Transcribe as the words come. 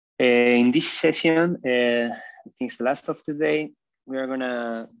In this session, I think it's the last of today, we are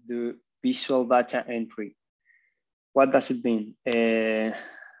gonna do visual data entry. What does it mean?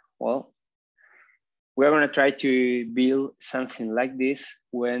 Well, we're gonna try to build something like this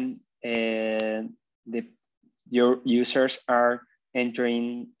when your users are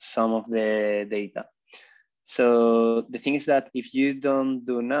entering some of the data. So the thing is that if you don't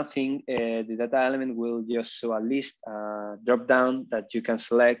do nothing, the data element will just show a list, drop down that you can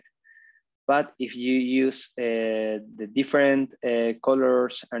select. But if you use the different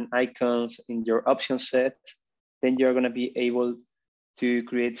colors and icons in your option set, then you're going to be able to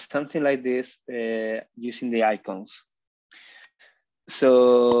create something like this using the icons.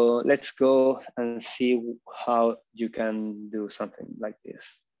 So let's go and see how you can do something like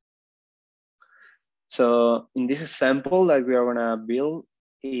this. So in this example that we are going to build,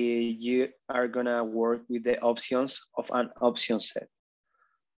 you are going to work with the options of an option set.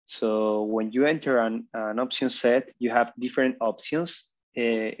 So when you enter an option set, you have different options.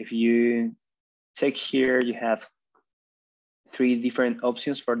 If you check here, you have 3 different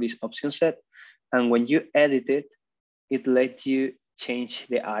options for this option set. And when you edit it, it lets you change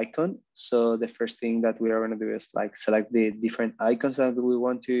the icon. So the first thing that we are going to do is like select the different icons that we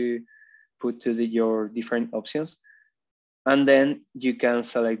want to put to your different options. And then you can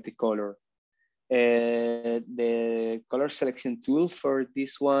select the color. The color selection tool for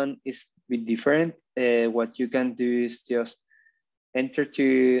this one is a bit different. What you can do is just enter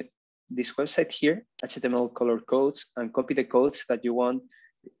to this website here, HTML color codes, and copy the codes that you want,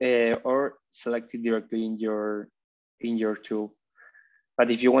 or select it directly in your tool.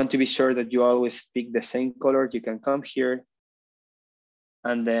 But if you want to be sure that you always pick the same color, you can come here,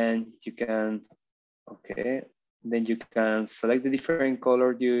 and then you can, then you can select the different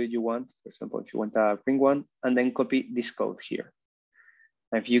color you want. For example, if you want a green one, and then copy this code here.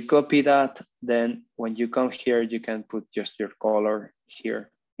 And if you copy that, then when you come here, you can put just your color here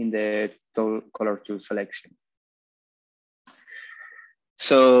in the color tool selection.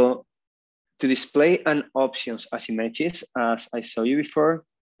 So to display an options as images, as I showed you before,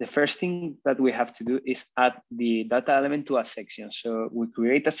 the first thing that we have to do is add the data element to a section. So we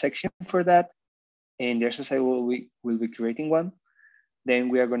create a section for that. In the exercise, we will be creating one. Then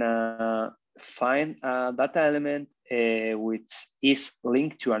we are gonna find a data element which is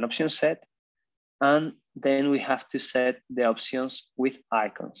linked to an option set. And then we have to set the options with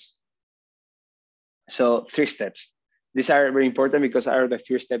icons. So 3 steps. These are very important because are the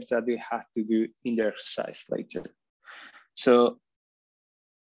few steps that we have to do in the exercise later. So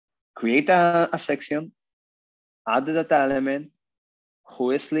create a section, add the data element,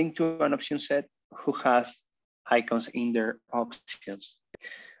 who is linked to an option set, who has icons in their options.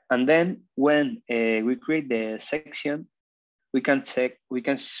 And then when we create the section, we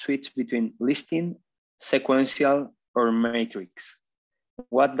can switch between listing, sequential, or matrix.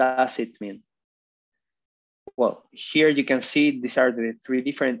 What does it mean? Well, here you can see these are the 3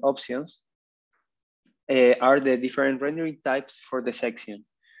 different options, are the different rendering types for the section.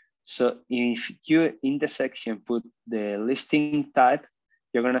 So if you in the section put the listing type,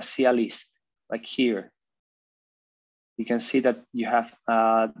 you're gonna see a list like here. You can see that you have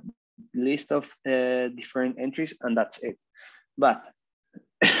a list of different entries and that's it. But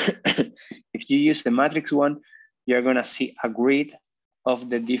if you use the matrix one, you're gonna see a grid of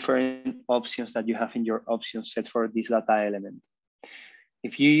the different options that you have in your option set for this data element.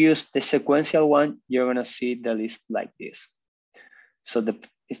 If you use the sequential one, you're gonna see the list like this. So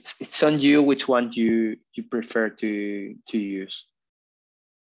it's on you which one you prefer to use.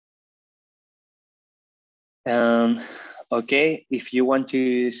 Okay, if you want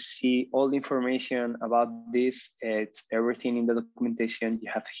to see all the information about this, it's everything in the documentation.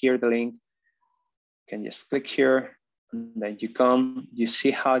 You have here the link. You can just click here, and then you come, you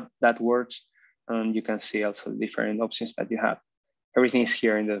see how that works, and you can see also different options that you have. Everything is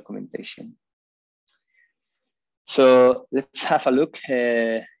here in the documentation. So let's have a look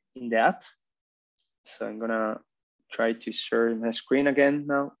in the app. So I'm gonna try to share my screen again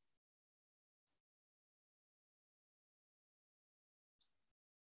now.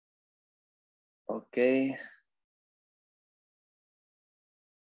 Okay.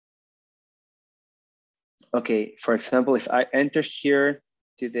 Okay, for example, if I enter here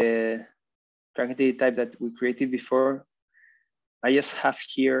to the tracking type that we created before, I just have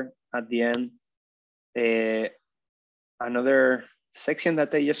here at the end another section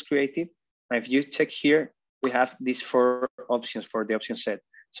that I just created. And if you check here, we have these 4 options for the option set.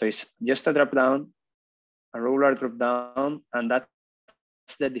 So it's just a drop down, a ruler drop down, and that's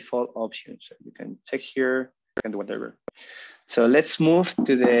the default option. So you can check here, you can do whatever. So let's move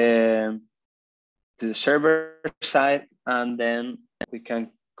to the server side, and then we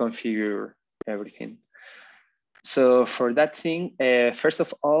can configure everything. So for that thing, first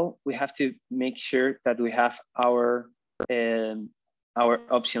of all, we have to make sure that we have our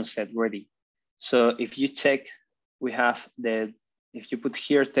option set ready. So if you check, we have if you put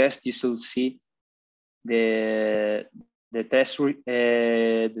here test, you should see the test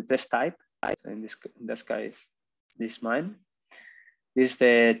type. So in this case, this mine. This is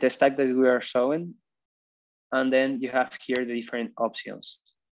the test type that we are showing. And then you have here the different options.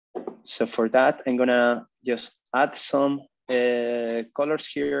 So for that, I'm gonna just add some colors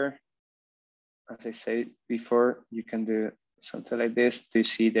here. As I said before, you can do something like this to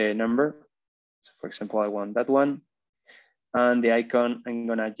see the number. So for example, I want that one. And the icon, I'm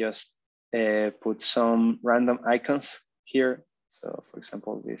gonna just put some random icons here. So for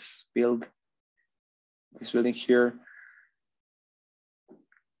example, this building here.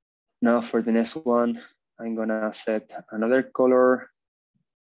 Now for the next one, I'm gonna set another color.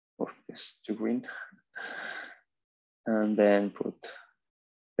 Oh, it's too green. And then put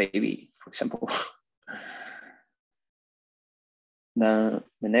baby, for example. Now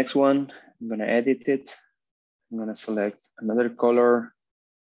the next one, I'm gonna edit it. I'm gonna select another color,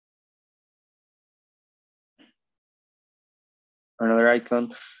 another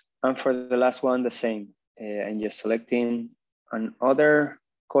icon. And for the last one, the same. I'm just selecting another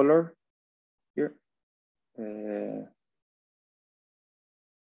color here. I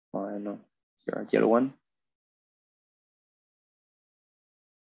don't know, here a yellow one.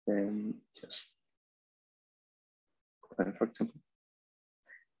 Then just, for example.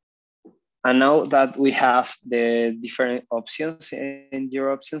 And now that we have the different options in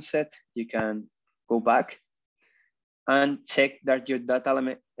your option set, you can go back and check that your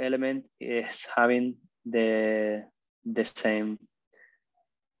data element is having the same.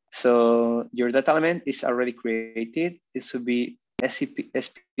 So your data element is already created. It should be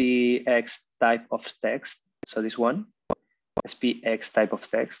SPX type of text. So this one, SPX type of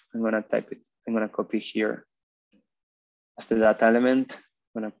text. I'm gonna type it. I'm gonna copy here as the data element.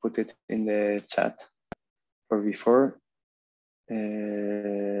 I'm gonna put it in the chat for before. I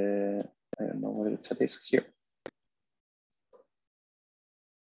don't know where the chat is here.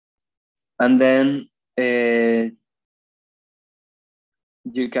 And then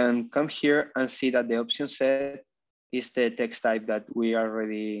you can come here and see that the option set is the text type that we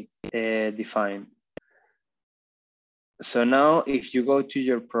already defined. So now if you go to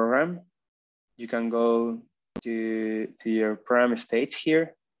your program, you can go to your program stage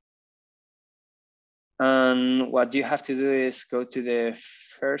here. And what you have to do is go to the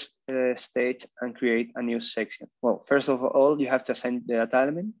first stage and create a new section. Well, first of all, you have to assign the data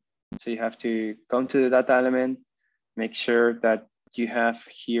element. So you have to come to the data element, make sure that you have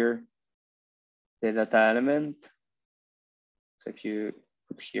here the data element. So if you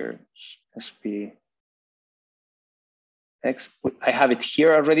put here SPX, I have it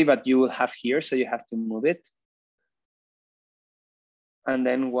here already, but you will have here, so you have to move it. And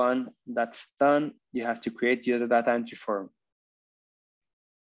then when that's done, you have to create your data entry form.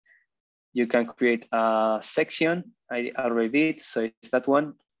 You can create a section. I already did, so it's that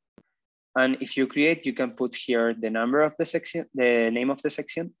one. And if you create, you can put here the number of the section, the name of the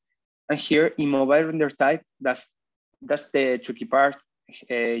section. And here in mobile render type, that's the tricky part.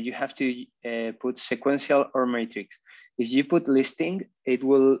 You have to put sequential or matrix. If you put listing, it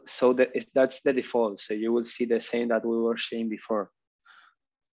will show that that's the default. So you will see the same that we were seeing before.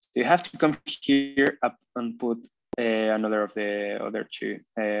 You have to come here up and put another of the other two.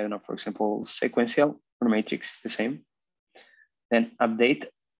 I don't know, for example, sequential or matrix is the same. Then update.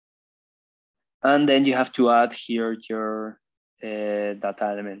 And then you have to add here your data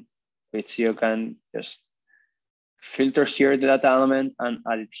element, which you can just filter here the data element and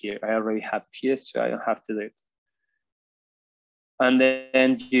add it here. I already have it here, so I don't have to do it. And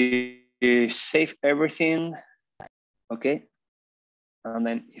then you save everything, okay? And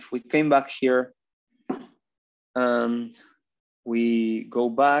then if we came back here and we go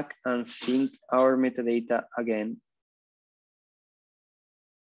back and sync our metadata again.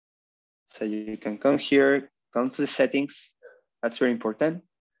 So you can come here, come to the settings. That's very important.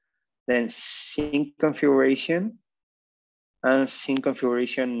 Then sync configuration and sync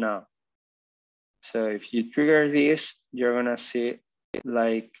configuration now. So if you trigger this, you're gonna see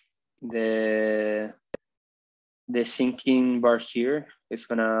like the syncing bar here. It's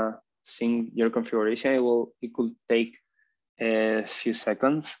gonna sync your configuration. It could take a few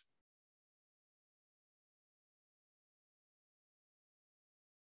seconds.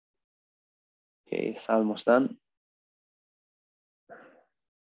 Okay, it's almost done.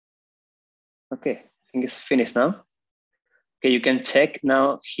 Okay, I think it's finished now. Okay, you can check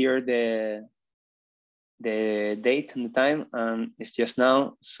now here the date and the time, and it's just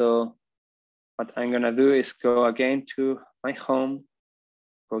now. So what I'm gonna do is go again to my home,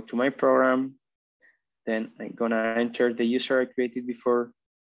 go to my program, then I'm gonna enter the user I created before,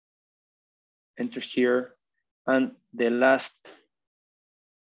 enter here, and the last,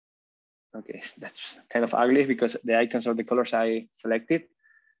 okay, that's kind of ugly because the icons are the colors I selected,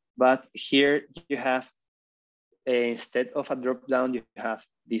 but here you have, instead of a drop down, you have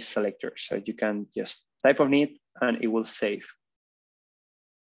this selector. So you can just type on it and it will save.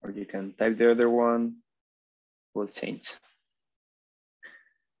 Or you can type the other one, will change.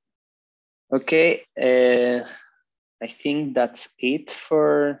 Okay, I think that's it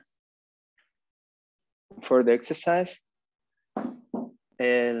for the exercise.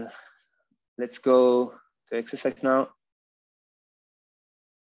 Let's go to exercise now.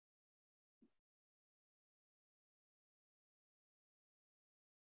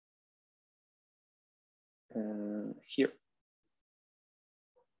 Here.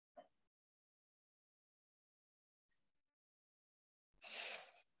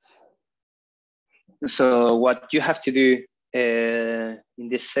 So what you have to do in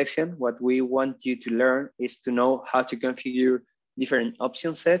this section, what we want you to learn is to know how to configure different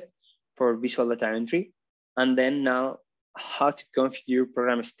option sets for visual data entry, and then now how to configure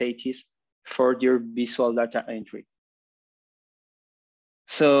program stages for your visual data entry.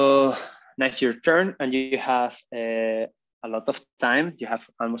 So now it's your turn and you have a lot of time. You have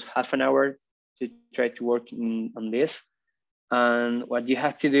almost half an hour to try to work on this. And what you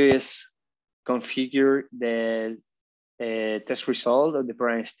have to do is configure the test result of the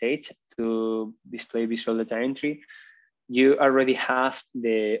program stage to display visual data entry. You already have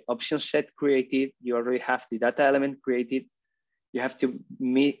the option set created. You already have the data element created. You have to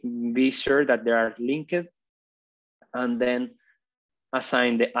be sure that they are linked, and then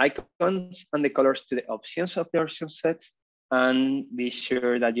assign the icons and the colors to the options of the option sets, and be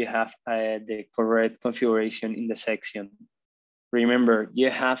sure that you have the correct configuration in the section. Remember, you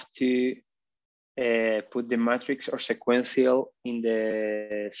have to put the matrix or sequential in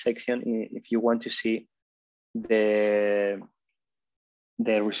the section if you want to see the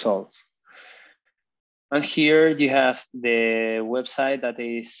results. And here you have the website that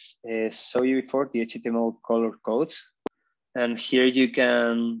is saw you before, the HTML color codes. And here you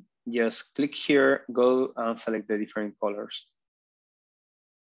can just click here, go and select the different colors.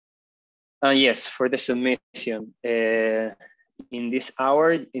 And yes, for the submission, in this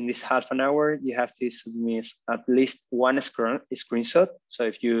hour, in this half an hour, you have to submit at least one screenshot. So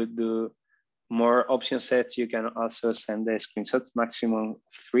if you do more option sets, you can also send the screenshots, maximum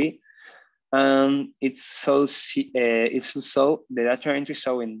 3. It's also the data entry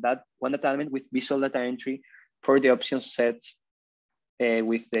showing that one data element with visual data entry for the option sets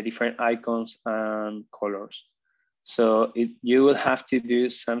with the different icons and colors. So you will have to do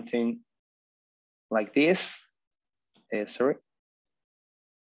something like this.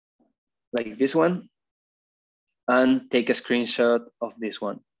 Like this one, and take a screenshot of this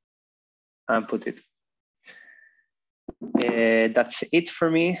one and put it. That's it for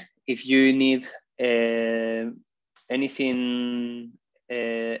me. If you need anything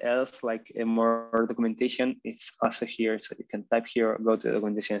else, like more documentation, it's also here. So you can type here, go to the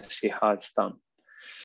documentation and see how it's done.